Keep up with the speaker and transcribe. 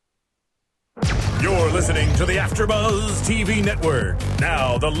You're listening to the AfterBuzz TV Network,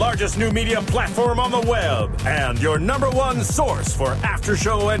 now the largest new media platform on the web, and your number one source for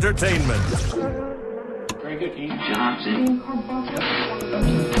after-show entertainment. Very good, Keith. Johnson.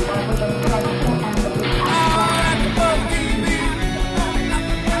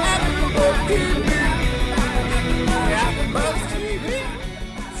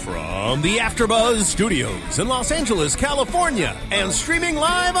 From the AfterBuzz Studios in Los Angeles, California, and streaming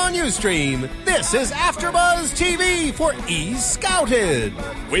live on Ustream, this is AfterBuzz TV for E-Scouted.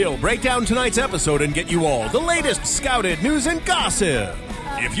 We'll break down tonight's episode and get you all the latest Scouted news and gossip.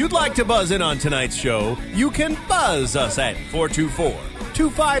 If you'd like to buzz in on tonight's show, you can buzz us at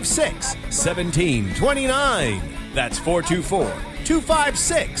 424-256-1729. That's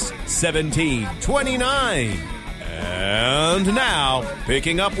 424-256-1729. And now,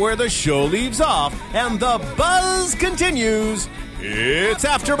 picking up where the show leaves off and the buzz continues, it's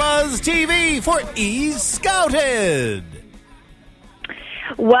AfterBuzz TV for E-Scouted.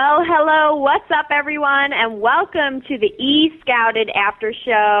 Well, hello, what's up, everyone, and welcome to the E-Scouted After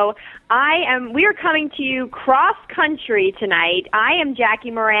Show. We are coming to you cross-country tonight. I am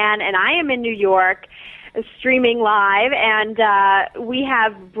Jackie Moran, and I am in New York, streaming live, and we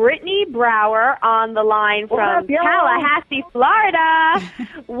have Brittany Brower on the line from Tallahassee, Florida.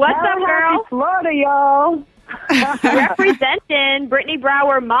 What's up, girl? Florida, y'all. Representing Brittany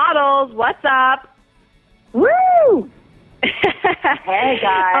Brower Models. What's up? Woo! Hey,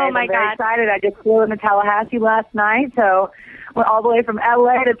 guys. Oh, my I'm very God. excited. I just flew into Tallahassee last night, so went all the way from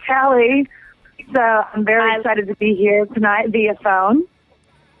L.A. to Tally. So I'm very excited to be here tonight via phone.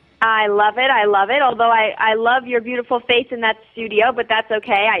 I love it. I love it. Although I love your beautiful face in that studio, but that's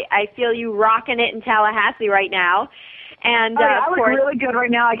okay. I feel you rocking it in Tallahassee right now. And I look really good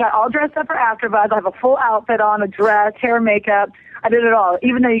right now. I got all dressed up for AfterBuzz. I have a full outfit on, a dress, hair, makeup. I did it all,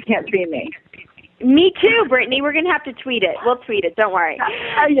 even though you can't see me. Me too, Brittany. We're going to have to tweet it. We'll tweet it. Don't worry.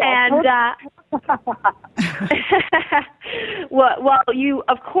 Yeah. And well, you,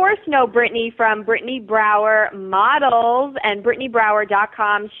 of course, know Brittany from Brittany Brower Models and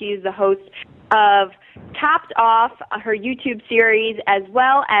BrittanyBrower.com. She's the host of Topped Off, her YouTube series, as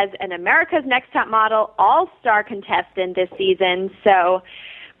well as an America's Next Top Model all-star contestant this season. So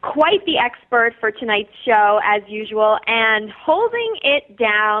quite the expert for tonight's show, as usual. And holding it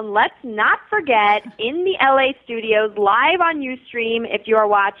down, let's not forget, in the LA studios, live on Ustream, if you are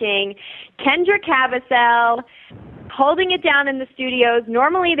watching, Kendra Cavasel, holding it down in the studios.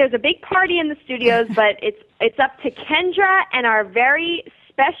 Normally there's a big party in the studios, but it's up to Kendra and our very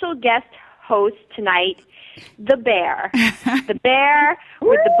special guest host tonight, the Bear. The Bear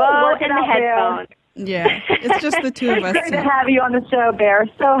with the bow and the headphones. Yeah, it's just the two of us. It's great to have you on the show, Bear.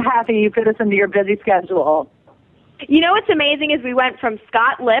 So happy you fit us into your busy schedule. You know what's amazing is we went from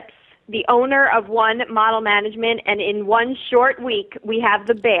Scott Lips, the owner of One Model Management, and in one short week, we have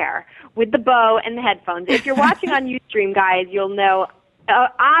the Bear with the bow and the headphones. If you're watching on Ustream, guys, you'll know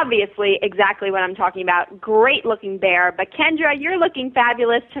obviously exactly what I'm talking about. Great-looking Bear. But Kendra, you're looking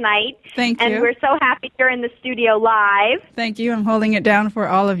fabulous tonight. Thank you. And we're so happy you're in the studio live. Thank you. I'm holding it down for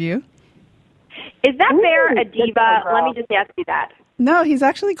all of you. Is that Bear a diva? Let me just ask you that. No, he's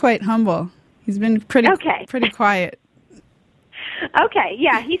actually quite humble. He's been pretty quiet. Okay,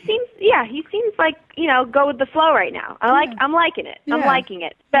 yeah, he seems like, go with the flow right now. I'm liking it. Yeah. I'm liking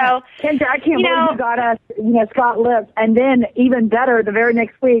it. So, Kendra, I can't believe you got us, Scott Lips, and then even better, the very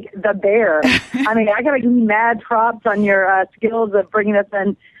next week, the Bear. I mean, I got to give you mad props on your skills of bringing us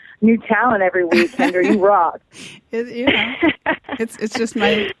in new talent every week, Kendra. You rock. It's just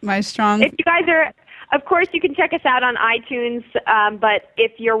my strong. If you guys are, of course, you can check us out on iTunes. But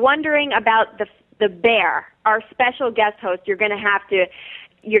if you're wondering about the Bear, our special guest host, you're going to have to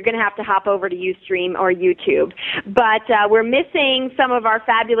hop over to Ustream or YouTube. But we're missing some of our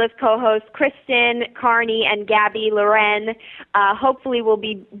fabulous co-hosts, Kristen, Carney, and Gabby Loren. Hopefully will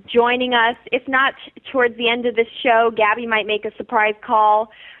be joining us. If not towards the end of this show, Gabby might make a surprise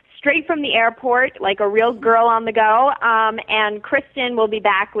call straight from the airport, like a real girl on the go. And Kristen will be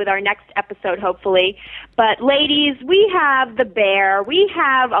back with our next episode, hopefully. But ladies, we have the Bear. We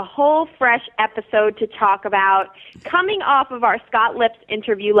have a whole fresh episode to talk about, coming off of our Scott Lips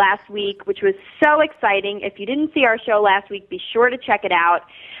interview last week, which was so exciting. If you didn't see our show last week, be sure to check it out.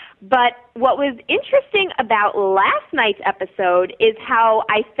 But what was interesting about last night's episode is how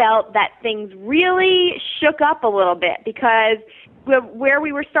I felt that things really shook up a little bit, because where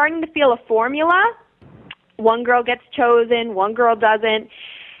we were starting to feel a formula, one girl gets chosen, one girl doesn't,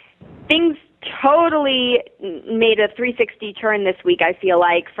 things totally made a 360 turn this week, I feel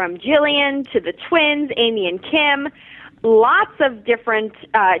like, from Jillian to the twins, Amy and Kim. lots of different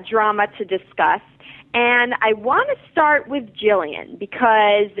drama to discuss. And I want to start with Jillian,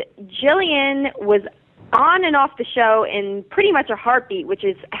 because Jillian was on and off the show in pretty much a heartbeat, which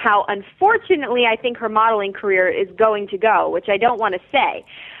is how, unfortunately, I think her modeling career is going to go, which I don't want to say.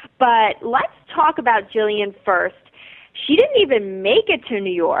 But let's talk about Jillian first. She didn't even make it to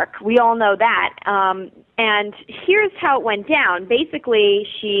New York. We all know that. And here's how it went down. Basically,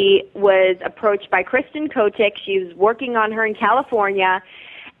 she was approached by Kristen Kotick. She was working on her in California.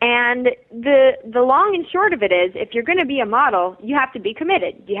 And the long and short of it is, if you're going to be a model, you have to be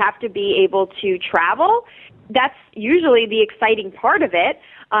committed. You have to be able to travel. That's usually the exciting part of it.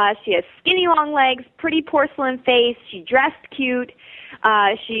 She has skinny, long legs, pretty porcelain face. She dressed cute.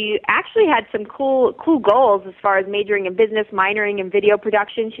 She actually had some cool goals as far as majoring in business, minoring in video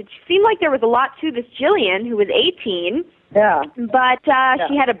production. She seemed like there was a lot to this Jillian, who was 18. Yeah. But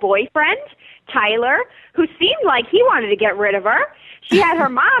she had a boyfriend, Tyler, who seemed like he wanted to get rid of her. She had her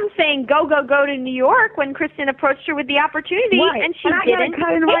mom saying, go to New York when Kristen approached her with the opportunity, right. and she and didn't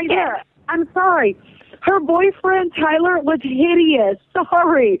take it. I'm sorry. Her boyfriend, Tyler, was hideous.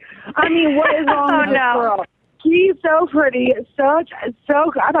 Sorry. I mean, what is wrong with this girl? She's so pretty, so.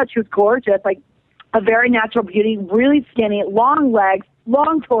 I thought she was gorgeous, like a very natural beauty, really skinny, long legs,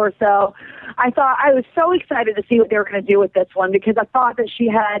 long torso. I was so excited to see what they were going to do with this one, because I thought that she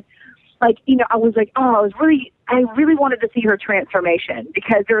had, I really wanted to see her transformation,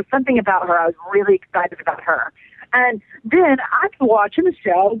 because there was something about her. I was really excited about her. And then I'm watching the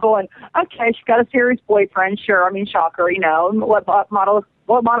show going, okay, she's got a serious boyfriend. Sure. I mean, shocker, what model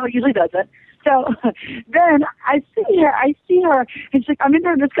usually doesn't. So then I see her, and she's like, I'm in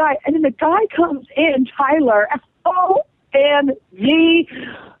there with this guy. And then the guy comes in, Tyler. And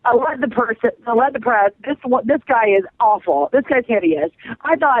I led the press. This guy is awful. This guy's hideous.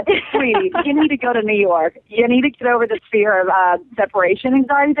 I thought, sweetie, you need to go to New York. You need to get over this fear of separation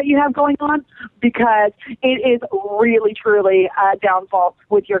anxiety that you have going on, because it is really, truly a downfall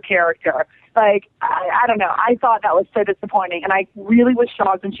with your character. I don't know. I thought that was so disappointing, and I really was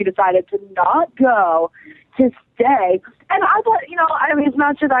shocked when she decided to not go, to stay. And I thought, as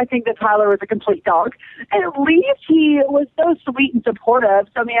much as I think that Tyler was a complete dog, at least he was so sweet and supportive.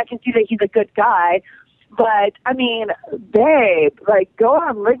 So, I can see that he's a good guy. But, babe, go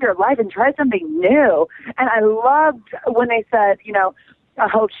out and live your life and try something new. And I loved when they said, I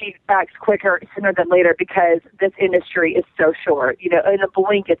hope she acts quicker sooner than later, because this industry is so short. In a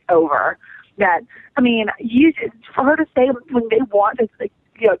blink, it's over. That, for her to say when they want to,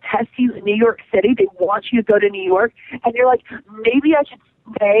 test you in New York City, they want you to go to New York, and you're like, maybe I should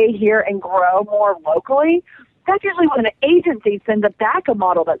stay here and grow more locally. That's usually when an agency sends back a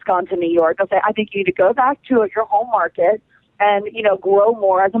model that's gone to New York. They'll say, I think you need to go back to your home market and, grow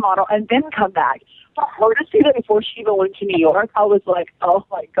more as a model and then come back. For her to see that before she even went to New York, I was like, oh,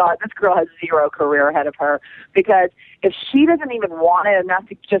 my God, this girl has zero career ahead of her. Because if she doesn't even want it enough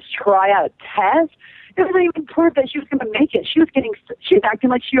to just try out a test, it wasn't even proof that she was going to make it. She was acting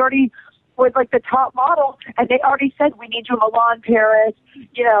like she already was the top model, and they already said, we need you in Milan, Paris,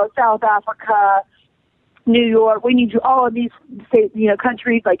 South Africa, New York. We need you all of these states,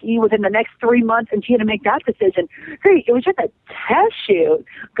 countries within the next 3 months, and she had to make that decision. Hey, it was just a test shoot.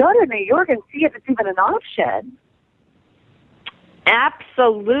 Go to New York and see if it's even an option.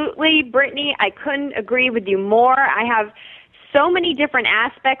 Absolutely, Brittany. I couldn't agree with you more. I have so many different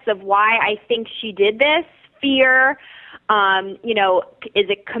aspects of why I think she did this. Fear, is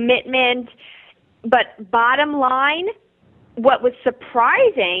it commitment? But bottom line, what was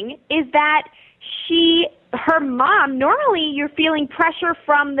surprising is that her mom, normally you're feeling pressure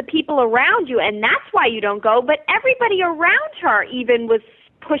from the people around you, and that's why you don't go, but everybody around her even was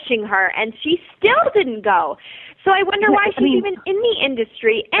pushing her, and she still didn't go. So I wonder why she's even in the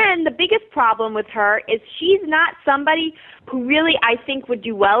industry. And the biggest problem with her is she's not somebody who really, I think, would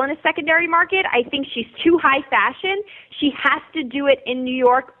do well in a secondary market. I think she's too high fashion. She has to do it in New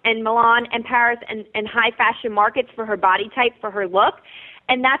York and Milan and Paris and high fashion markets for her body type, for her look.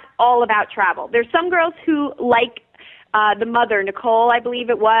 And that's all about travel. There's some girls who like the mother, Nicole, I believe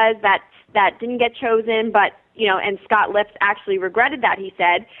it was, that didn't get chosen, but and Scott Lips actually regretted that, he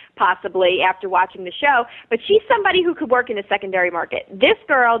said, possibly after watching the show. But she's somebody who could work in a secondary market. This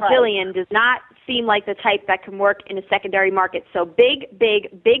girl, right, Jillian, does not seem like the type that can work in a secondary market. So big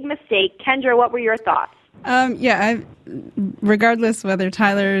mistake. Kendra, what were your thoughts? Regardless whether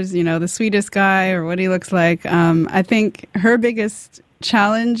Tyler's, the sweetest guy or what he looks like, I think her biggest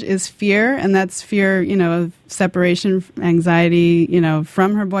challenge is fear, and that's fear, of separation, anxiety,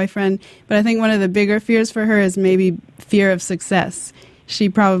 from her boyfriend. But I think one of the bigger fears for her is maybe fear of success. she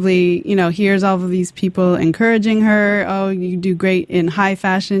probably, hears all of these people encouraging her. Oh, you do great in high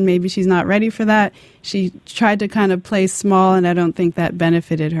fashion. Maybe she's not ready for that. She tried to kind of play small, and I don't think that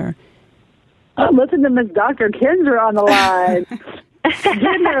benefited her. Oh, listen to Miss Dr. Kendra on the line. Get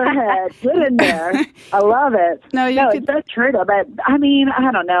in her head. Get in there. I love it. It's so true. But I mean,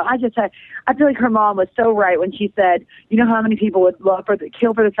 I don't know. I feel like her mom was so right when she said, you know how many people would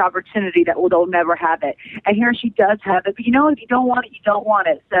kill for this opportunity that they'll never have it. And here she does have it. But if you don't want it, you don't want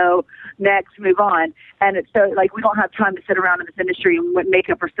it. So next, move on. And it's so like we don't have time to sit around in this industry and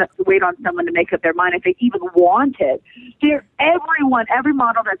wait on someone to make up their mind if they even want it. Every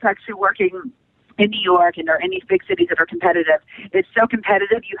model that's actually working in New York and or any big cities that are competitive, it's so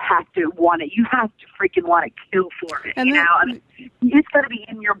competitive, you have to want it. You have to freaking want to kill for it. It's got to be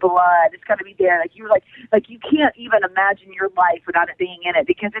in your blood. It's got to be there. Like you can't even imagine your life without it being in it.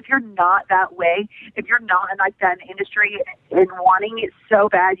 Because if you're not that way, if you're not like that in the industry and wanting it so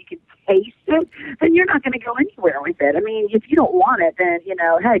bad you can taste it, then you're not going to go anywhere with it. I mean, if you don't want it, then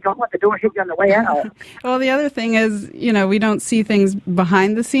hey, don't let the door hit you on the way out. Well, the other thing is, we don't see things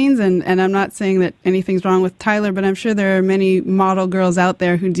behind the scenes, and I'm not saying that anything's wrong with Tyler, but I'm sure there are many model girls out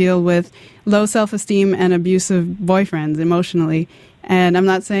there who deal with low self-esteem and abusive boyfriends emotionally. And I'm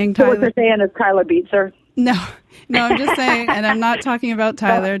not saying Tyler... So what you're saying is Tyler beats her? No, I'm just saying, and I'm not talking about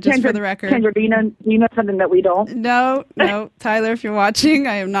Tyler, just for the record. Kendra, do you know something that we don't? No, Tyler, if you're watching,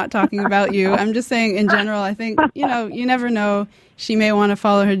 I am not talking about you. I'm just saying, in general, I think, you never know. She may want to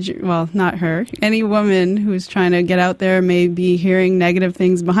follow her, well, not her. Any woman who's trying to get out there may be hearing negative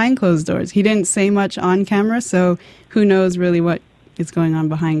things behind closed doors. He didn't say much on camera, so who knows really what is going on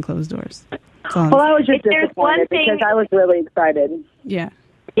behind closed doors. Well, I was just disappointed because I was really excited. Yeah.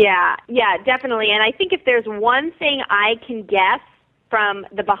 Yeah, definitely. And I think if there's one thing I can guess from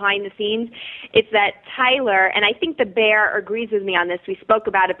the behind the scenes, it's that Tyler, and I think the Bear agrees with me on this, we spoke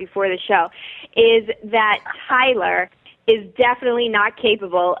about it before the show, is that Tyler is definitely not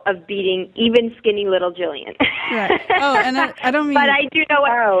capable of beating even skinny little Jillian. Right. Oh, and I don't mean... But I do know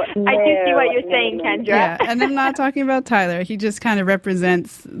I do see what you're saying, Kendra. Yeah, and I'm not talking about Tyler. He just kind of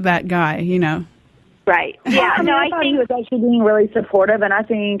represents that guy, Right. Yeah. I thought he was actually being really supportive, and I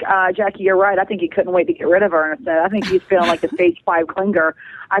think, Jackie, you're right. I think he couldn't wait to get rid of her. And I think he's feeling like a stage 5 clinger.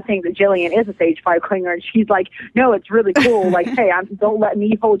 I think that Jillian is a stage 5 clinger, and she's like, no, it's really cool. Like, hey, don't let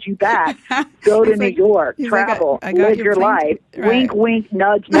me hold you back. Go to New York, travel, live your life. Right. Wink, wink,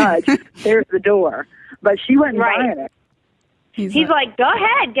 nudge, nudge. There's the door. But she wasn't buying it. He's like, go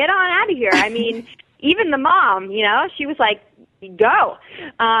ahead, get on out of here. I mean, even the mom, she was like, go.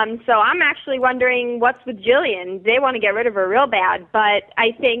 So I'm actually wondering what's with Jillian. They want to get rid of her real bad, but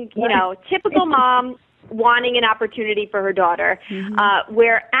I think, typical mom wanting an opportunity for her daughter,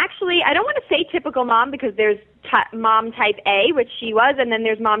 where actually, I don't want to say typical mom because there's mom type A, which she was, and then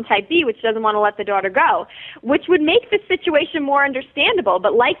there's mom type B, which doesn't want to let the daughter go, which would make the situation more understandable.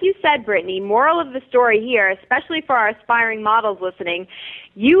 But like you said, Brittany, moral of the story here, especially for our aspiring models listening,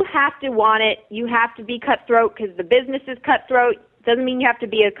 you have to want it. You have to be cutthroat because the business is cutthroat. Doesn't mean you have to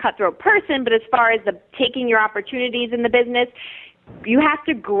be a cutthroat person, but as far as taking your opportunities in the business, you have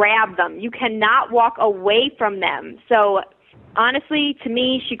to grab them. You cannot walk away from them. So honestly, to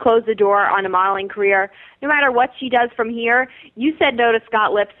me, she closed the door on a modeling career. No matter what she does from here, you said no to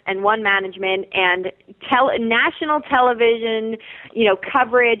Scott Lips and One Management and national television,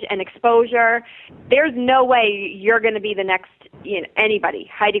 coverage and exposure. There's no way you're going to be the next, anybody,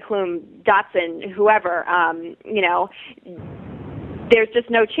 Heidi Klum, Dotson, whoever, There's just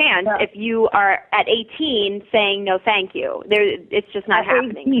no chance if you are at 18 saying no thank you. It's just not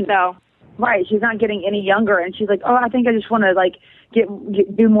happening. 18. So right, she's not getting any younger, and she's like, oh, I think I just want to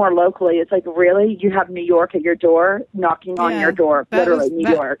do more locally. It's like, really? You have New York at your door, knocking on your door, literally New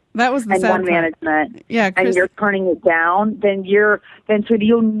York. That was the and sad One part. Management. Yeah, and you're turning it down. Then sweetie,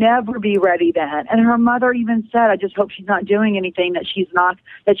 you'll never be ready then. And her mother even said, I just hope she's not doing anything that she's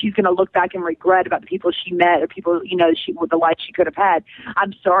going to look back and regret about the people she met or people, with the life she could have had.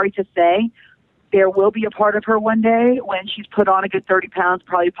 I'm sorry to say, there will be a part of her one day when she's put on a good 30 pounds,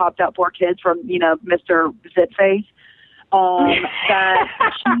 probably popped out 4 kids from, Mr. Zitface, that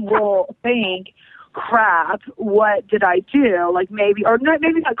she will think, crap, what did I do? Like maybe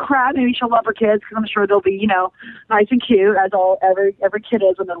not crap, maybe she'll love her kids because I'm sure they'll be, nice and cute as every kid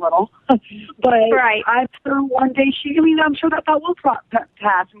is when they're little. But right. I'm sure one day I'm sure that thought will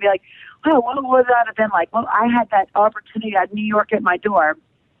pass and be like, oh, what would that have been like? Well, I had that opportunity. I had New York at my door.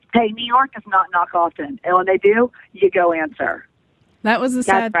 Hey, New York does not knock often. And when they do, you go answer. That was the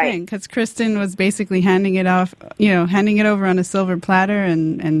sad thing because Kristen was basically handing it over on a silver platter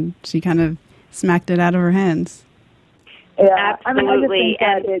and she kind of smacked it out of her hands. Yeah, Absolutely.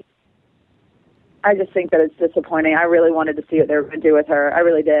 I just think that it's disappointing. I really wanted to see what they were going to do with her. I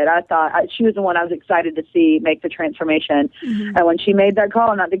really did. I thought she was the one I was excited to see make the transformation. Mm-hmm. And when she made that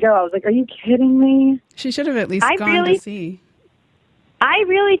call not to go, I was like, are you kidding me? She should have at least gone to see. I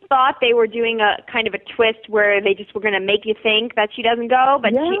really thought they were doing a kind of a twist where they just were going to make you think that she doesn't go.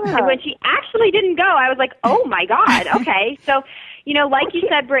 But when she actually didn't go, I was like, oh, my God, okay. So, like you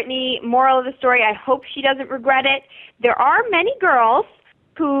said, Brittany, moral of the story, I hope she doesn't regret it. There are many girls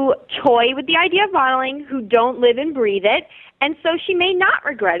who toy with the idea of modeling, who don't live and breathe it, and so she may not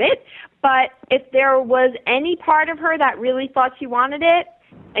regret it. But if there was any part of her that really thought she wanted it,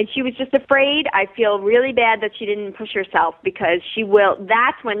 and she was just afraid, I feel really bad that she didn't push herself, because she will.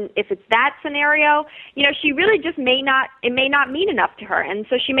 That's when, if it's that scenario, she really just it may not mean enough to her, and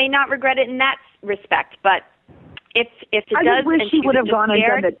so she may not regret it in that respect. But if it does, I just wish she would have gone and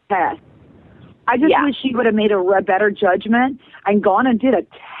done the test. I just wish she would have made a better judgment and gone and did a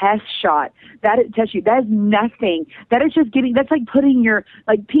test shot. That test you. That is nothing. That is just that's like putting your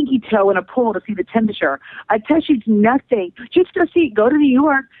pinky toe in a pool to see the temperature. A test shoot's nothing. Just go to New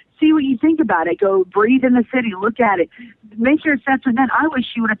York, see what you think about it. Go breathe in the city, look at it, make your assessment. Then I wish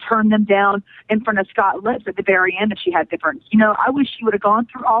she would have turned them down in front of Scott Lips at the very end if she had different. I wish she would have gone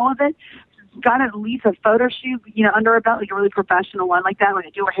through all of it. Got at least a photo shoot, under her belt, like a really professional one like that, when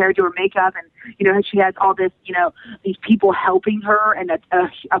they do her hair, do her makeup, and, she has all this, these people helping her and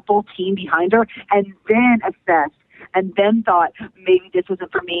a full team behind her, and then assessed, and then thought, maybe this wasn't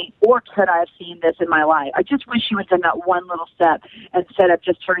for me, or could I have seen this in my life? I just wish she would have done that one little step instead of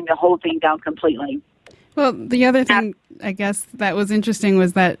just turning the whole thing down completely. Well, the other thing, I guess, that was interesting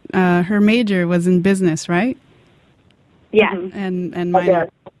was that her major was in business, right? Yeah. And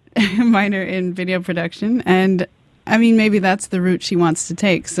minor in video production, and I mean, maybe that's the route she wants to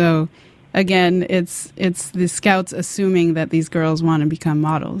take. So again, it's the scouts assuming that these girls want to become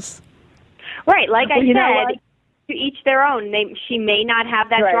models, right? Like I said, to each their own. She may not have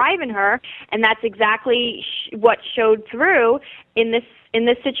that drive in her, and that's exactly what showed through in this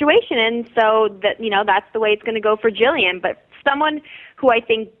situation. And so that's the way it's going to go for Jillian. But someone who I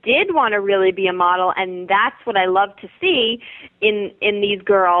think did want to really be a model, and that's what I love to see in these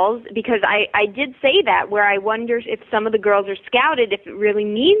girls, because I did say that, where I wonder if some of the girls are scouted, if it really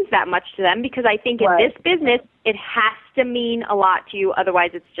means that much to them, because I think in this business, it has to mean a lot to you,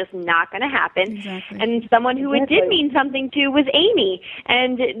 otherwise it's just not going to happen. Exactly. And someone who it did mean something to was Amy.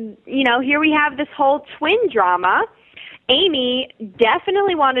 And, here we have this whole twin drama. Amy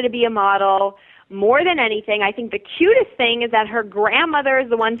definitely wanted to be a model more than anything. I think the cutest thing is that her grandmother is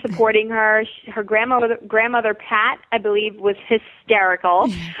the one supporting her. Her grandmother Pat, I believe, was hysterical.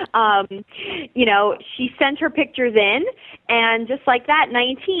 She sent her pictures in, and just like that,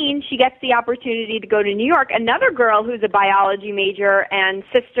 19, she gets the opportunity to go to New York. Another girl who's a biology major and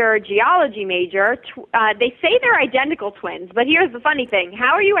sister geology major, they say they're identical twins, but here's the funny thing.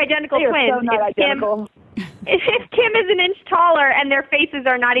 How are you identical twins? They are so not identical. If Kim is an inch taller and their faces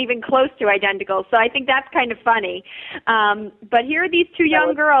are not even close to identical, so I think that's kind of funny. But here are these two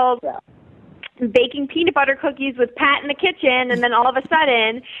young girls baking peanut butter cookies with Pat in the kitchen, and then all of a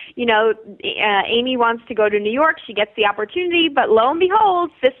sudden, Amy wants to go to New York. She gets the opportunity, but lo and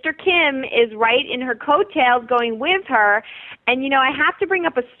behold, Sister Kim is right in her coattails going with her. And, I have to bring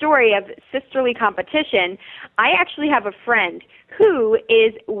up a story of sisterly competition. I actually have a friend who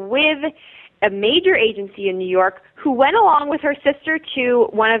is with a major agency in New York who went along with her sister to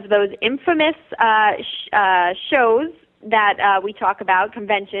one of those infamous shows that we talk about,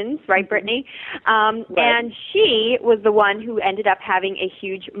 conventions, right, Brittany? Right. And she was the one who ended up having a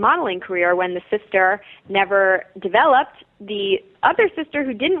huge modeling career when the sister never developed. The other sister,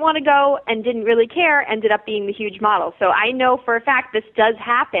 who didn't want to go and didn't really care, ended up being the huge model. So I know for a fact this does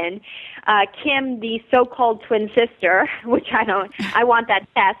happen. Kim, the so-called twin sister, which I want that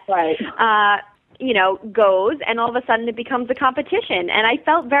test, right. Goes, and all of a sudden it becomes a competition. And I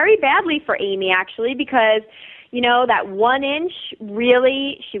felt very badly for Amy, actually, because, that 1 inch,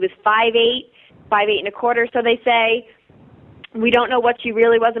 really, she was 5'8", 5'8.25", so they say. We don't know what she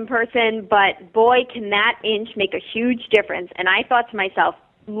really was in person, but boy, can that inch make a huge difference. And I thought to myself,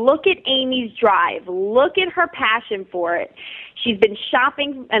 look at Amy's drive. Look at her passion for it. She's been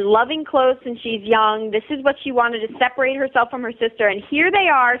shopping and loving clothes since she's young. This is what she wanted, to separate herself from her sister. And here they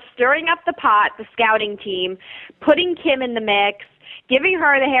are, stirring up the pot, the scouting team, putting Kim in the mix, giving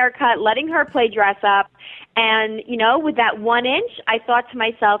her the haircut, letting her play dress up. And, with that 1 inch, I thought to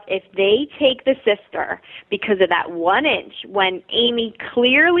myself, if they take the sister because of that 1 inch, when Amy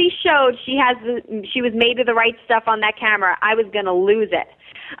clearly showed she was made of the right stuff on that camera, I was going to lose it.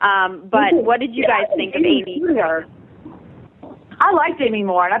 But what did you guys think of Amy? I liked Amy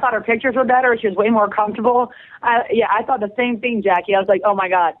more, and I thought her pictures were better. She was way more comfortable. I thought the same thing, Jackie. I was like, oh my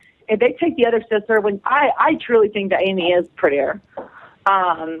God, if they take the other sister, I truly think that Amy is prettier.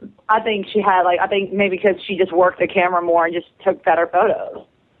 I think she had I think maybe because she just worked the camera more and just took better photos.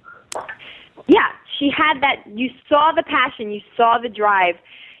 Yeah, she had that. You saw the passion. You saw the drive.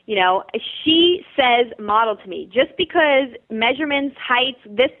 You know, she says model to me. Just because measurements, heights,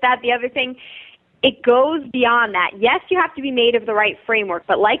 this, that, the other thing, it goes beyond that. Yes, you have to be made of the right framework,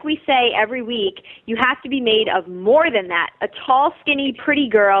 but like we say every week, you have to be made of more than that. A tall, skinny, pretty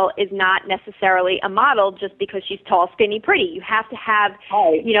girl is not necessarily a model just because she's tall, skinny, pretty. You have to have,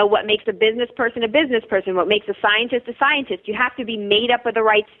 you know, what makes a business person, what makes a scientist. You have to be made up of the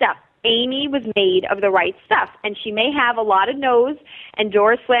right stuff. Amy was made of the right stuff, and she may have a lot of nose and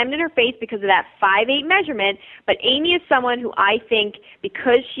doors slammed in her face because of that 5'8" measurement, but Amy is someone who I think,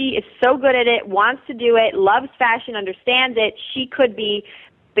 because she is so good at it, wants to do it, loves fashion, understands it, she could be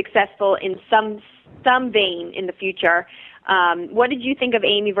successful in some vein in the future. What did you think of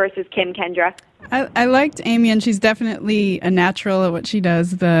Amy versus Kim, Kendra? I liked Amy, and she's definitely a natural at what she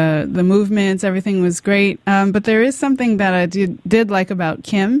does. The movements, everything was great. But there is something that I did like about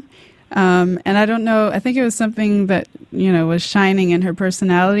Kim. And I don't know, I think it was something that, you know, was shining in her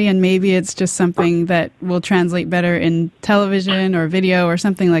personality, and maybe it's just something that will translate better in television or video or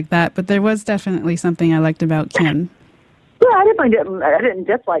something like that. But there was definitely something I liked about Kim. Yeah, I didn't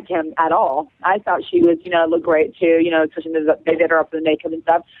dislike Kim at all. I thought she was, you know, looked great too, you know, especially they did her up in the makeup and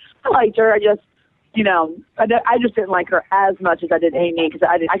stuff. I liked her. I just, you know, I just didn't like her as much as I did Amy, because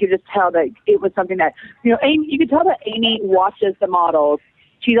I could just tell that it was something that, you know, Amy, you could tell that Amy watches the models.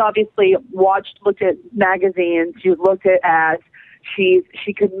 She's obviously looked at magazines, she's looked at ads, she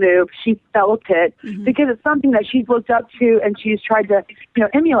could move, she felt it, because it's something that she's looked up to and she's tried to, you know,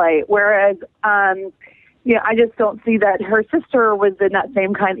 emulate. Whereas, you know, I just don't see that her sister was in that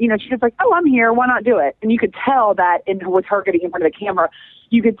same kind. You know, she's just like, oh, I'm here, why not do it? And you could tell that with her getting in front of the camera,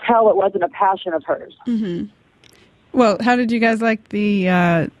 you could tell it wasn't a passion of hers. Mm-hmm. Well, how did you guys like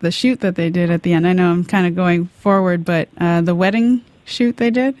the shoot that they did at the end? I know I'm kind of going forward, but the wedding shoot they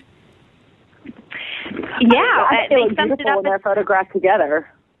did? Yeah, they summed it up when they're photographed together.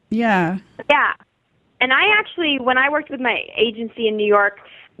 Yeah. Yeah. And I actually, when I worked with my agency in New York,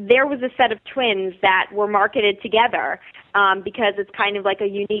 there was a set of twins that were marketed together because it's kind of like a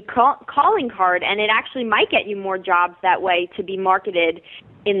unique calling card, and it actually might get you more jobs that way to be marketed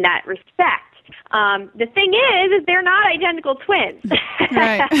in that respect. The thing is they're not identical twins.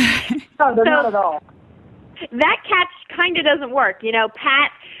 Right. No, they're not at all. That catch kind of doesn't work. You know,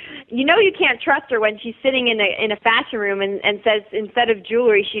 Pat, you know you can't trust her when she's sitting in a fashion room and says instead of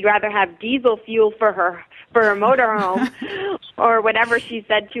jewelry she'd rather have diesel fuel for her motorhome or whatever she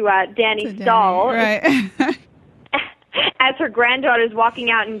said to Danny Stahl. Right. As her granddaughter's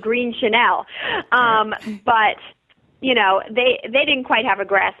walking out in green Chanel. But, you know, they didn't quite have a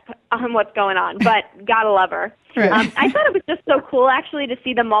grasp on what's going on, but gotta love her. Right. I thought it was just so cool, actually, to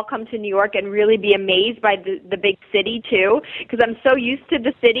see them all come to New York and really be amazed by the big city, too, because I'm so used to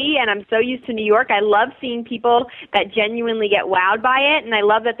the city and I'm so used to New York. I love seeing people that genuinely get wowed by it, and I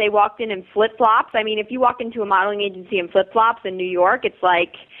love that they walked in flip-flops. I mean, if you walk into a modeling agency in flip-flops in New York, it's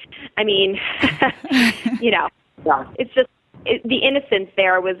like, I mean, you know, it's just, the innocence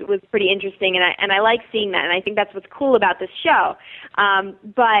there was pretty interesting, and I like seeing that, and I think that's what's cool about this show.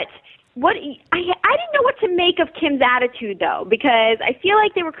 But I didn't know what to make of Kim's attitude, though, because I feel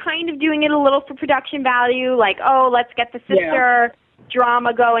like they were kind of doing it a little for production value, like, oh, let's get the sister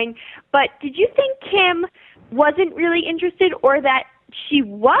drama going. But did you think Kim wasn't really interested, or that she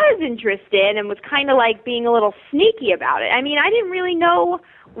was interested and was kind of like being a little sneaky about it? I mean, I didn't really know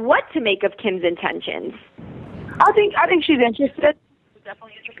what to make of Kim's intentions. I think she's interested.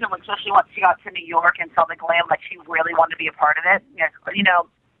 Definitely interested, especially once she got to New York and saw the glam, like she really wanted to be a part of it. You know,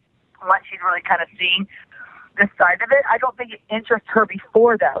 once she's really kind of seeing this side of it, I don't think it interests her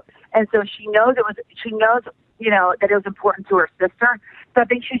before, though. And so she knows, you know, that it was important to her sister. So I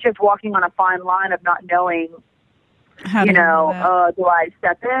think she's just walking on a fine line of not knowing, you know, do I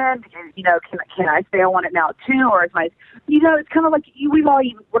step in? You know, can I say I want it now too, or is my, you know, it's kind of like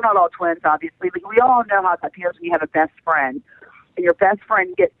we're not all twins, obviously, but we all know how that feels when you have a best friend, and your best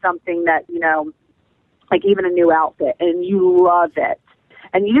friend gets something that, you know, like even a new outfit, and you love it,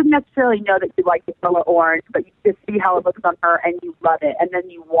 and you didn't necessarily know that you like the color orange, but you just see how it looks on her, and you love it, and then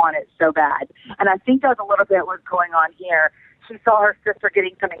you want it so bad. And I think that's a little bit what's going on here. She saw her sister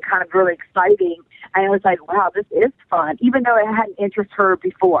getting something kind of really exciting, and it was like, wow, this is fun, even though it hadn't interested her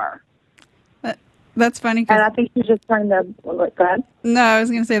before. That's funny. And I think she's just trying to, go ahead. No, I was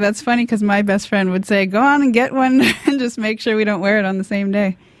going to say that's funny because my best friend would say, go on and get one and just make sure we don't wear it on the same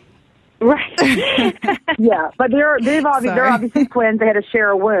day. Right. Yeah, but they're obviously twins. They had to share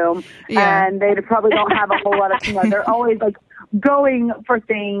a womb, and they probably don't have a whole lot of, they're always like going for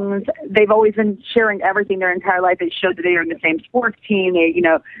things. They've always been sharing everything their entire life. It showed that they are in the same sports team,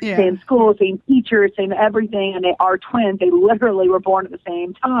 same school, same teachers, same everything, and they are twins. They literally were born at the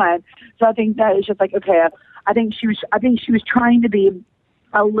same time. So I think that is just like, okay, I think she was trying to be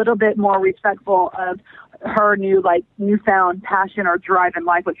a little bit more respectful of her newfound passion or drive in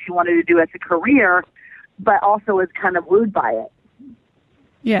life, what she wanted to do as a career, but also was kind of wooed by it.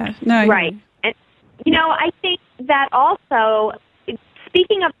 Yeah, no, right. And I think that also,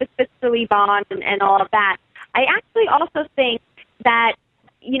 speaking of the sisterly bond and all of that, I actually also think that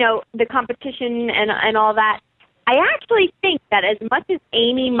the competition and all that. I actually think that as much as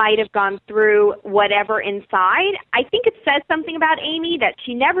Amy might have gone through whatever inside, I think it says something about Amy that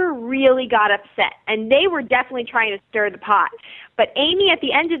she never really got upset. And they were definitely trying to stir the pot. But Amy, at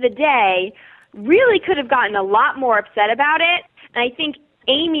the end of the day, really could have gotten a lot more upset about it. And I think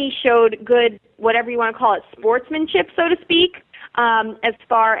Amy showed good, whatever you want to call it, sportsmanship, so to speak, as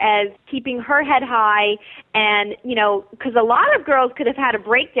far as keeping her head high. And, because a lot of girls could have had a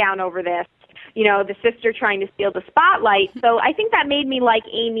breakdown over this. The sister trying to steal the spotlight. So I think that made me like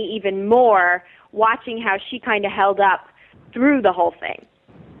Amy even more, watching how she kind of held up through the whole thing.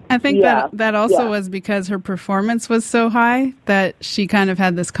 I think that also was because her performance was so high that she kind of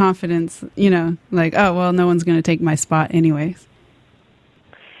had this confidence, like, oh, well, no one's going to take my spot anyways.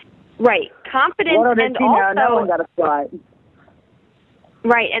 Right. Confidence and also... No one got a spot.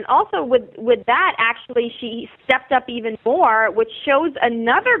 Right, and also with that, actually, she stepped up even more, which shows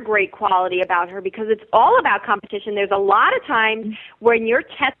another great quality about her because it's all about competition. There's a lot of times when you're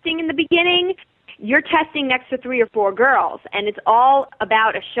testing in the beginning, you're testing next to 3 or 4 girls, and it's all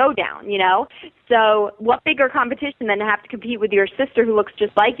about a showdown, So what bigger competition than to have to compete with your sister who looks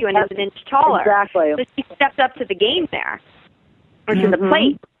just like you and is an inch taller? Exactly. So she stepped up to the game there, or to the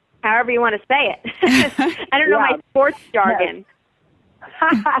plate, however you want to say it. I don't know my sports jargon.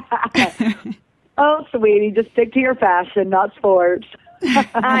 Oh, sweetie, just stick to your fashion, not sports.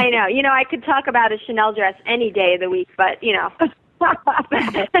 I know. I could talk about a Chanel dress any day of the week, but, So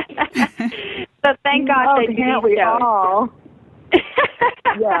thank gosh I can't we all?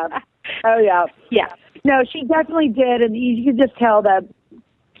 Yeah. Oh, yeah. Yeah. No, she definitely did, and you could just tell that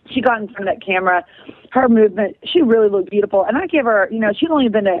she got in front of that camera. Her movement, she really looked beautiful. And I give her, she'd only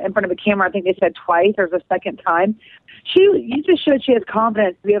been in front of a camera, I think they said twice. There's a second time. You just showed she has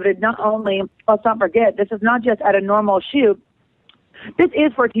confidence to be able to not only, let's not forget, this is not just at a normal shoot. This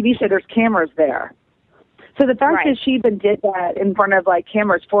is for a TV show. There's cameras there. So the fact that she even did that in front of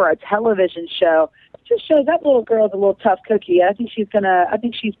cameras for a television show just shows that little girl's a little tough cookie. I think she's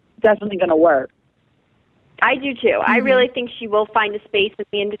definitely gonna work. I do too. I really think she will find a space in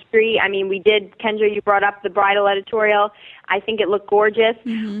the industry. I mean, Kendra, you brought up the bridal editorial. I think it looked gorgeous.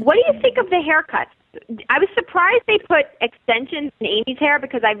 What do you think of the haircuts? I was surprised they put extensions in Amy's hair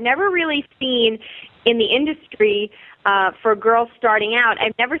because I've never really seen in the industry for girls starting out,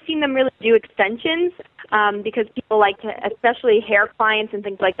 I've never seen them really do extensions because people like to, especially hair clients and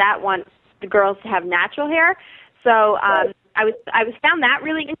things like that, want the girls to have natural hair. So I was found that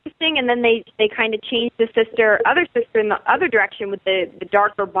really interesting, and then they kind of changed the other sister in the other direction with the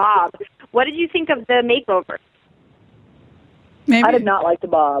darker bob. What did you think of the makeover? Maybe. I did not like the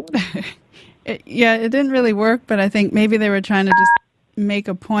bob. It didn't really work, but I think maybe they were trying to just make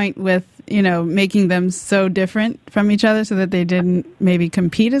a point with, making them so different from each other so that they didn't maybe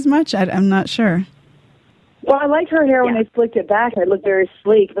compete as much. I'm not sure. Well, I liked her hair when they flicked it back. It looked very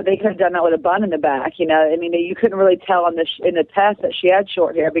sleek, but they could have done that with a bun in the back. I mean, you couldn't really tell in the test that she had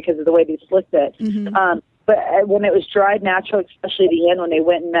short hair because of the way they slicked it. But when it was dried natural, especially at the end when they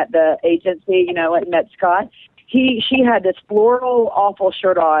went and met the agency, went and met Scott, she had this floral awful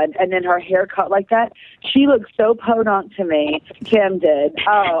shirt on, and then her hair cut like that. She looked so podunk to me. Kim did.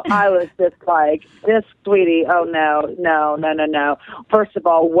 Oh, I was just like, this sweetie. Oh no. First of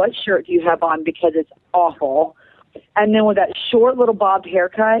all, what shirt do you have on? Because it's awful. And then with that short little bobbed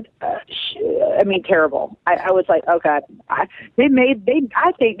haircut, terrible. I was like, okay. I think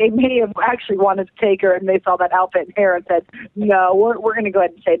they may have actually wanted to take her, and they saw that outfit and hair and said, no, we're going to go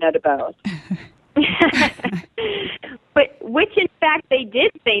ahead and say no to both. But which in fact they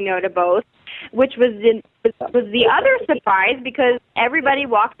did say no to both, which was the other surprise because everybody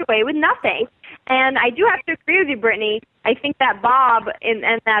walked away with nothing. And I do have to agree with you, Brittany. I think that bob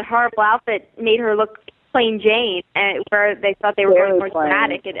and that horrible outfit made her look plain Jane, and where they thought they were going more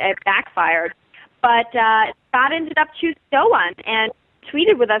dramatic, it backfired. But Scott ended up choosing no one and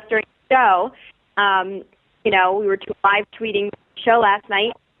tweeted with us during the show. We were live tweeting the show last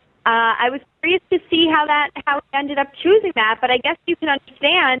night. I was curious to see how he ended up choosing that, but I guess you can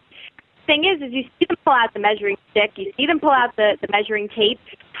understand. The thing is you see them pull out the measuring stick, you see them pull out the measuring tape.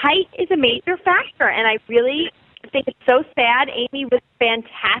 Height is a major factor, and I really think it's so sad. Amy was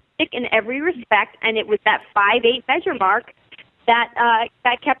fantastic in every respect, and it was that 5'8" measure mark that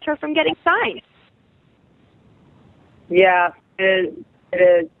kept her from getting signed. Yeah, it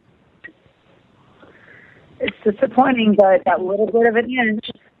is. It's disappointing, but that little bit of an inch.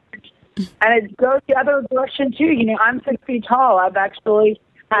 And it goes the other direction, too. I'm 6 feet tall. I've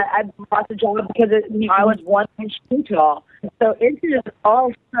lost a job because I was 1 inch too tall. So inches is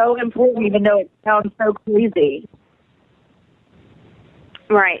all so important, even though it sounds so crazy.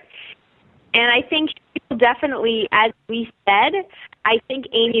 Right. And I think people definitely, as we said, I think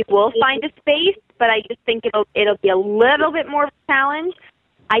Amy will find a space, but I just think it'll be a little bit more of a challenge.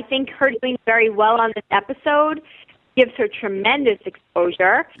 I think her doing very well on this episode gives her tremendous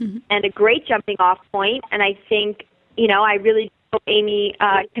exposure and a great jumping off point. And I think, I really hope Amy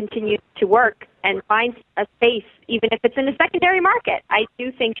continues to work and finds a space, even if it's in the secondary market. I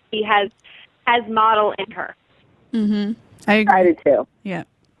do think she has model in her. Mm-hmm. I agree. I do too. Yeah.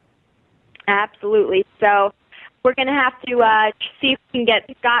 Absolutely. So we're going to have to see if we can get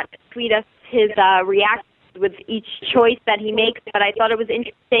Scott to tweet us his reactions with each choice that he makes. But I thought it was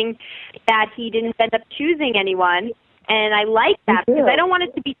interesting that he didn't end up choosing anyone. And I like that because I don't want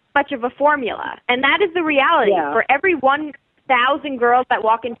it to be much of a formula. And that is the reality. Yeah. For every 1,000 girls that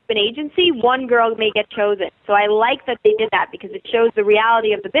walk into an agency, one girl may get chosen. So I like that they did that because it shows the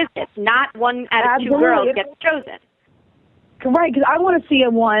reality of the business. Not 1 out of 2 girls gets chosen. Right, because I want to see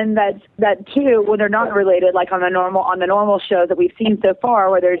one that two when they're not related, like on the normal shows that we've seen so far,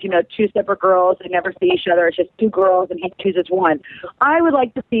 where there's 2 separate girls they never see each other. It's just 2 girls and he chooses one. I would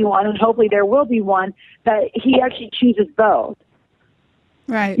like to see one, and hopefully there will be one that he actually chooses both.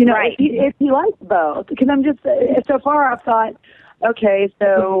 Right. Right. If he likes both, because I'm just so far I've thought, okay,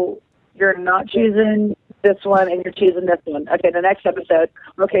 so you're not choosing this one and you're choosing this one. Okay, the next episode,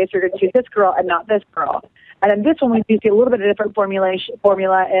 okay, so you're going to choose this girl and not this girl. And then this one, we do see a little bit of different formula,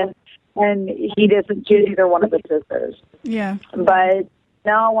 and he doesn't choose either one of the sisters. Yeah. But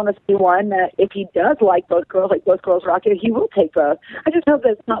now I want to see one that if he does like both girls rock it, he will take both. I just hope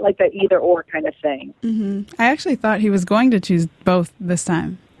that it's not like that either-or kind of thing. Mm-hmm. I actually thought he was going to choose both this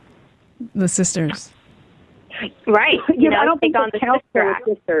time, the sisters. Right. Yeah, but I don't think it counts for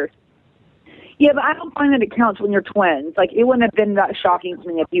the sisters. Yeah, but I don't find that it counts when you're twins. Like, it wouldn't have been that shocking to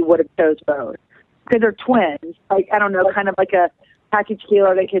me if he would have chose both. Because they're twins. Like, I don't know, kind of like a package deal,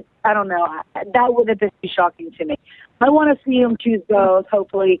 or they could, I don't know. That wouldn't have been too shocking to me. I want to see him choose both,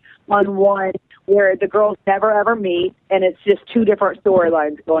 hopefully, on one where the girls never ever meet, and it's just 2 different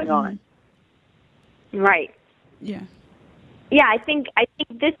storylines going on. Right. Yeah. Yeah, I think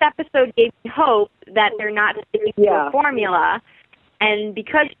this episode gave me hope that they're not sticking to a formula, and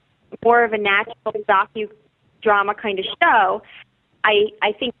because it's more of a natural docudrama kind of show,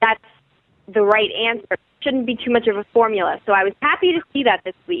 I think that's the right answer. It shouldn't be too much of a formula. So I was happy to see that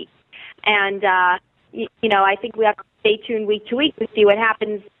this week. And, I think we have to stay tuned week to week to see what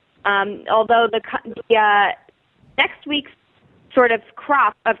happens. Although the next week's sort of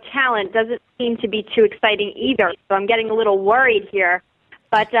crop of talent doesn't seem to be too exciting either. So I'm getting a little worried here.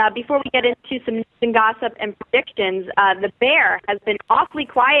 But before we get into some news and gossip and predictions, the Bear has been awfully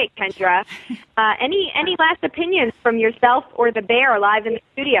quiet, Kendra. Any last opinions from yourself or the Bear live in the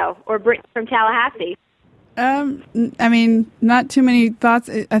studio, or Brittany from Tallahassee? I mean, not too many thoughts.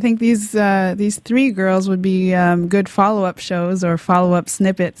 I think these 3 girls would be good follow-up shows or follow-up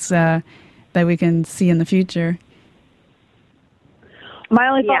snippets that we can see in the future. My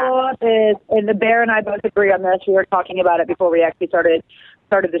only follow-up is, and the Bear and I both agree on this, we were talking about it before we actually started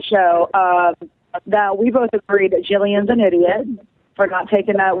the show, that we both agree that Jillian's an idiot for not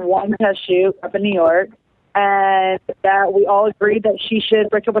taking that one test shoot up in New York, and that we all agree that she should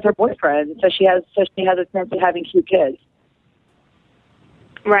break up with her boyfriend so she has a chance of having cute kids.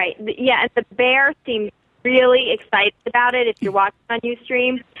 Right. Yeah, and the Bear seems really excited about it if you're watching on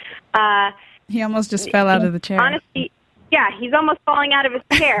Ustream. He almost just fell out of the chair. Honestly, yeah, he's almost falling out of his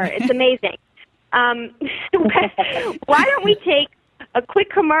chair. It's amazing. Why don't we take a quick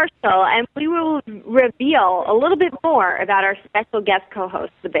commercial, and we will reveal a little bit more about our special guest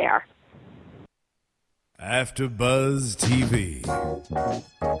co-host, the Bear. AfterBuzz TV.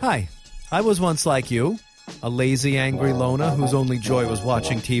 Hi, I was once like you, a lazy, angry loner whose only joy was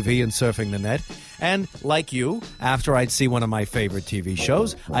watching TV and surfing the net. And like you, after I'd see one of my favorite TV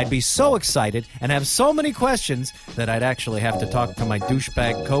shows, I'd be so excited and have so many questions that I'd actually have to talk to my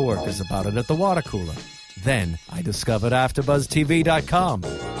douchebag coworkers about it at the water cooler. Then I discovered AfterBuzzTV.com.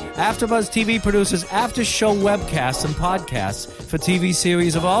 AfterBuzz TV produces after-show webcasts and podcasts for TV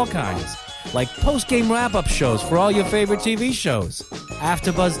series of all kinds, like post-game wrap-up shows for all your favorite TV shows.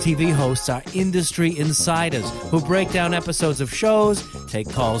 AfterBuzz TV hosts are industry insiders who break down episodes of shows, take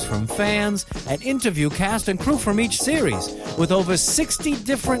calls from fans, and interview cast and crew from each series, with over 60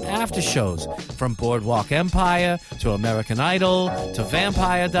 different after-shows, from Boardwalk Empire to American Idol to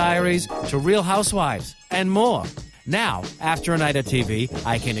Vampire Diaries to Real Housewives, and more. Now, after a night of TV,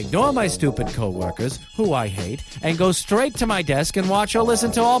 I can ignore my stupid coworkers, who I hate, and go straight to my desk and watch or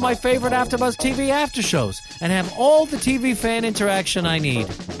listen to all my favorite AfterBuzz TV after shows, and have all the TV fan interaction I need.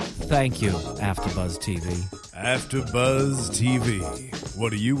 Thank you, AfterBuzz TV. AfterBuzz TV. What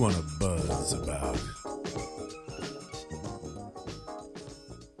do you want to buzz about?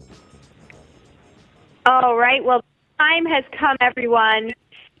 All right. Well, time has come, everyone.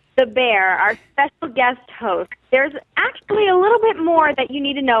 The Bear, our special guest host. There's actually a little bit more that you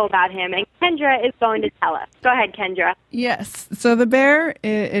need to know about him, and Kendra is going to tell us. Go ahead, Kendra. Yes. So The Bear,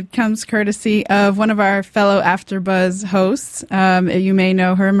 it comes courtesy of one of our fellow AfterBuzz hosts. You may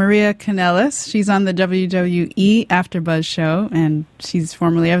know her, Maria Kanellis. She's on the WWE AfterBuzz show, and she's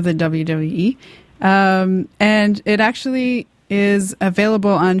formerly of the WWE. And it actually is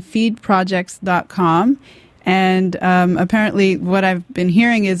available on feedprojects.com. And apparently what I've been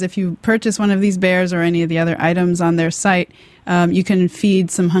hearing is if you purchase one of these bears or any of the other items on their site, you can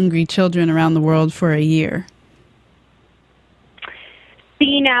feed some hungry children around the world for a year.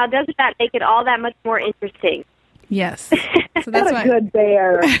 See, now, doesn't that make it all that much more interesting? Yes. So that's what a good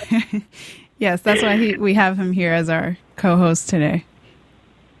bear. Yes, that's why we have him here as our co-host today.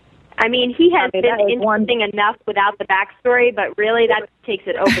 I mean, he has been interesting enough without the backstory, but really that takes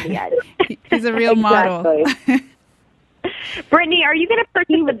it over the edge. He's a real model. Brittany, are you going to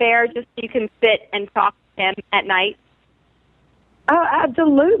purchase the bear just so you can sit and talk to him at night? Oh,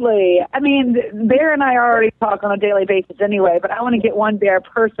 absolutely. I mean, Bear and I already talk on a daily basis anyway, but I want to get one bear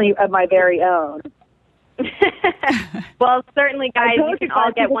personally of my very own. Well, certainly, guys, you can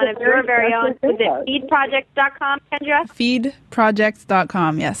all get one of your very own. Is it feedprojects.com, Kendra?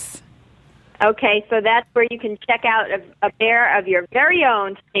 Feedprojects.com, yes. Okay, so that's where you can check out a bear of your very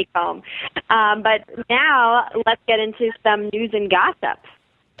own to take home. But now, let's get into some news and gossip.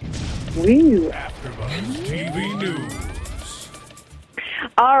 Woo. AfterBuzz TV News.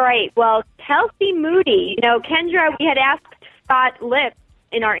 All right, well, Kelsey Moody. You know, Kendra, we had asked Scott Lipp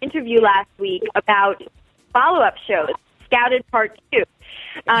in our interview last week about follow-up shows, Scouted Part 2.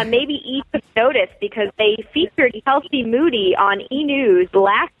 Maybe E took notice because they featured Kelsey Moody on E! News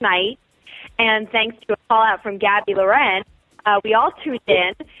last night, and thanks to a call-out from Gabby Loren, we all tuned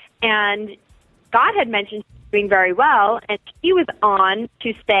in, and Scott had mentioned she's doing very well, and she was on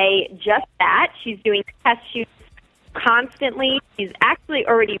to say just that. She's doing test shoots constantly. She's actually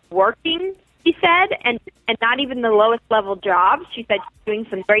already working, she said, and not even the lowest level jobs. She said she's doing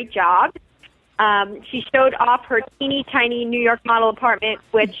some great jobs. She showed off her teeny tiny New York model apartment,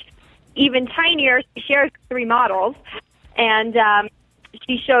 which even tinier, she shares 3 models. And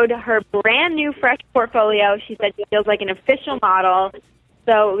she showed her brand new fresh portfolio. She said she feels like an official model.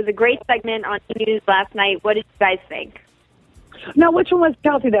 So it was a great segment on E! News last night. What did you guys think? Now, which one was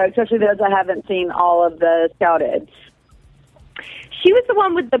Kelsey, though, especially those I haven't seen all of the Scouted? She was the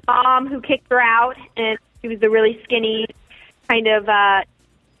one with the mom who kicked her out, and she was the really skinny, kind of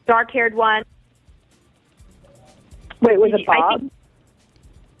dark-haired one. Wait, was it Bob?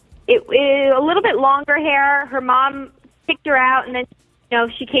 It a little bit longer hair. Her mom kicked her out, and then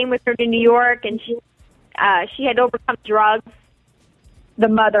she came with her to New York, and she had overcome drugs. The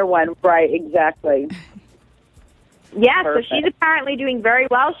mother one, right? Exactly. Yeah, Perfect. So she's apparently doing very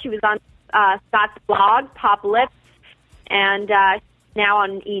well. She was on Scott's blog, Pop Lips, and now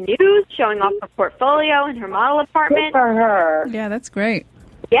on E! News, showing off her portfolio in her model apartment. Good for her. Yeah, that's great.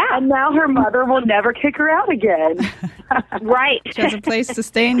 Yeah. And now her mother will never kick her out again. Right. She has a place to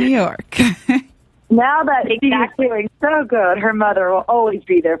stay in New York. Now that she's doing so good, her mother will always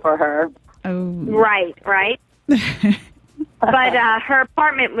be there for her. Oh. Right. But her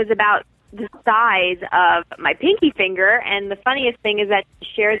apartment was about the size of my pinky finger, and the funniest thing is that she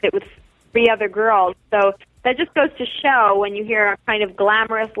shares it with 3 other girls. So that just goes to show when you hear a kind of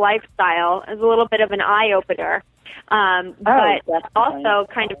glamorous lifestyle, is a little bit of an eye-opener. But also,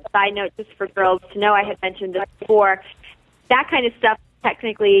 kind of a side note, just for girls to know, I had mentioned this before, that kind of stuff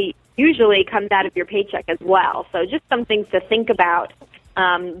technically usually comes out of your paycheck as well. So just some things to think about.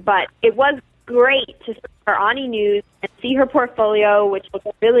 But it was great to see her on E! and see her portfolio, which looks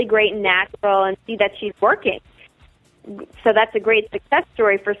really great and natural, and see that she's working. So that's a great success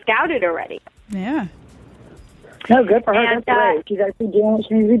story for Scouted already. Yeah. No, good for her. And, That's great. She's actually doing what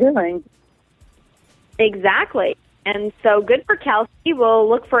she needs to be doing. Exactly. And so good for Kelsey. We'll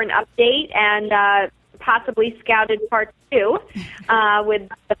look for an update and possibly Scouted Part 2 with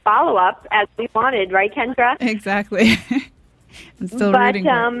the follow-up as we wanted, right, Kendra? Exactly. I'm still rooting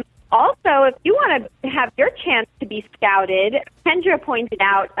for it. Also, if you want to have your chance to be Scouted, Kendra pointed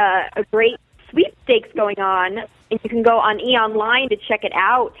out a great sweepstakes going on, and you can go on E! Online to check it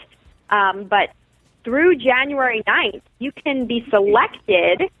out. But through January 9th, you can be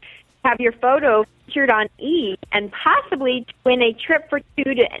selected, have your photo featured on E! and possibly win a trip for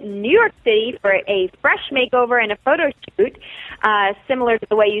two to New York City for a fresh makeover and a photo shoot, similar to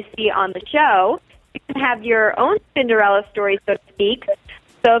the way you see on the show. You can have your own Cinderella story, so to speak.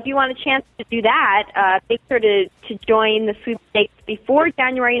 So if you want a chance to do that, make sure to join the sweepstakes before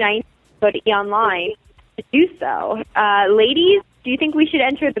January 9th. Go to E! Online to do so. Ladies, do you think we should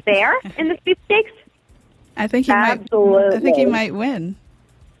enter the bear in the sweepstakes? I think he Absolutely. might. I think he might win.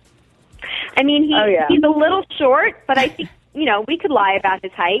 I mean, he's a little short, but I think, we could lie about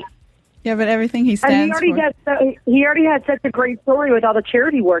his height. Yeah, but everything he And stands he already had such a great story with all the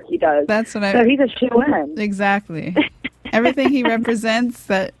charity work he does. That's what So he's a shoo-in. Exactly. Everything he represents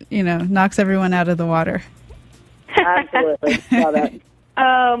that, knocks everyone out of the water. Absolutely. Love it.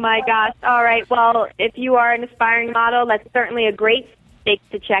 Oh, my gosh. All right. Well, if you are an aspiring model, that's certainly a great stake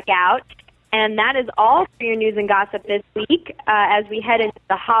to check out. And that is all for your news and gossip this week as we head into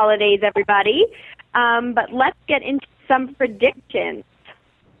the holidays, everybody. But let's get into some predictions.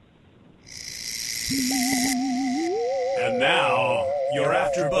 And now, your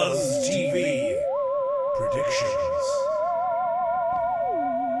AfterBuzz TV predictions.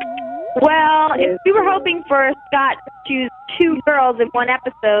 Well, if we were hoping for Scott to choose two girls in one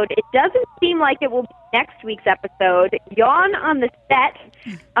episode, it doesn't seem like it will be next week's episode. Yawn on the set.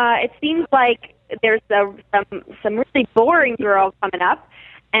 It seems like there's some really boring girl coming up,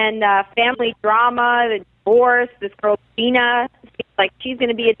 and family drama, the divorce. This girl Gina seems like she's going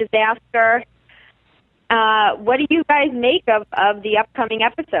to be a disaster. What do you guys make of the upcoming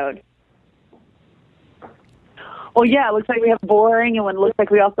episode? Well, yeah, it looks like we have boring, and it looks like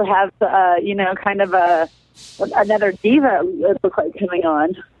we also have, kind of another diva. It looks like coming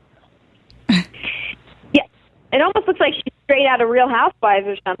on. Yeah, it almost looks like she's straight out of Real Housewives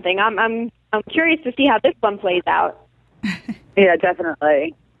or something. I'm curious to see how this one plays out. Yeah,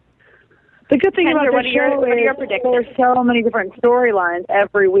 definitely. The good thing Kendra, about what the are your show is predictions? there's so many different storylines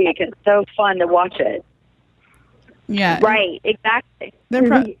every week. It's so fun to watch it. Yeah. Right, exactly.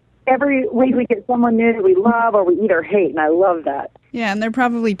 Every week we get someone new that we love or we either hate, and I love that. Yeah, and they're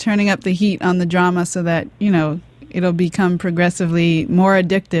probably turning up the heat on the drama so that, it'll become progressively more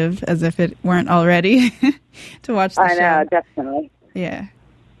addictive, as if it weren't already, to watch the show. I know, definitely. Yeah.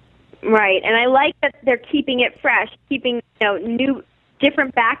 Right, and I like that they're keeping it fresh, keeping new,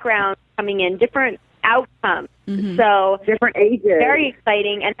 different backgrounds coming in, different outcomes. Mm-hmm. So different ages. Very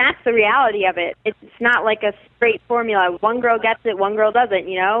exciting, and that's the reality of it. It's not like a straight formula. One girl gets it, one girl doesn't.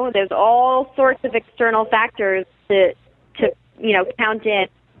 There's all sorts of external factors to count in,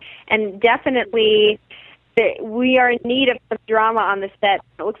 and definitely we are in need of some drama on the set.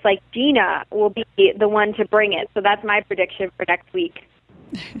 It looks like Gina will be the one to bring it. So that's my prediction for next week.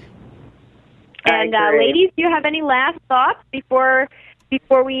 And ladies, do you have any last thoughts before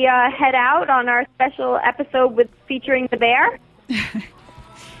we head out on our special episode featuring the bear?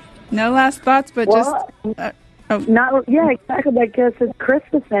 No last thoughts, but Yeah, exactly. I guess it's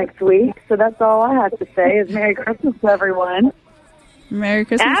Christmas next week, so that's all I have to say is Merry Christmas to everyone. Merry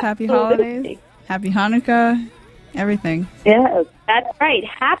Christmas, Happy holidays, Happy Hanukkah, everything. Yes. That's right.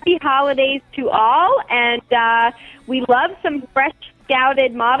 Happy holidays to all, and we love some fresh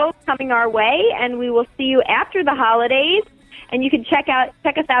Scouted models coming our way, and we will see you after the holidays. And you can check us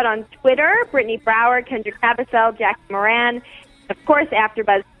out on Twitter, Brittany Brower, Kendra Cavasel, Jackie Moran, of course,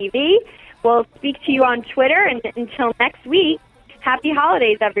 AfterBuzz TV. We'll speak to you on Twitter, and until next week, happy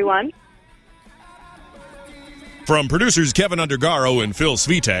holidays, everyone. From producers Kevin Undergaro and Phil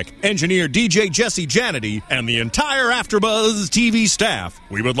Svitek, engineer DJ Jesse Janity, and the entire AfterBuzz TV staff,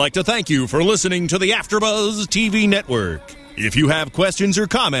 we would like to thank you for listening to the AfterBuzz TV network. If you have questions or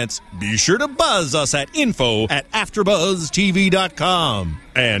comments, be sure to buzz us at info@AfterBuzzTV.com.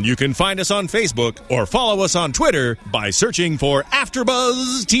 And you can find us on Facebook or follow us on Twitter by searching for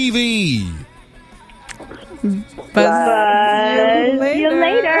AfterBuzz TV. Buzz you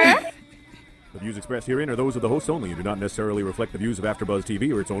later. The views expressed herein are those of the hosts only and do not necessarily reflect the views of AfterBuzz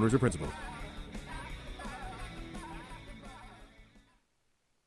TV or its owners or principals.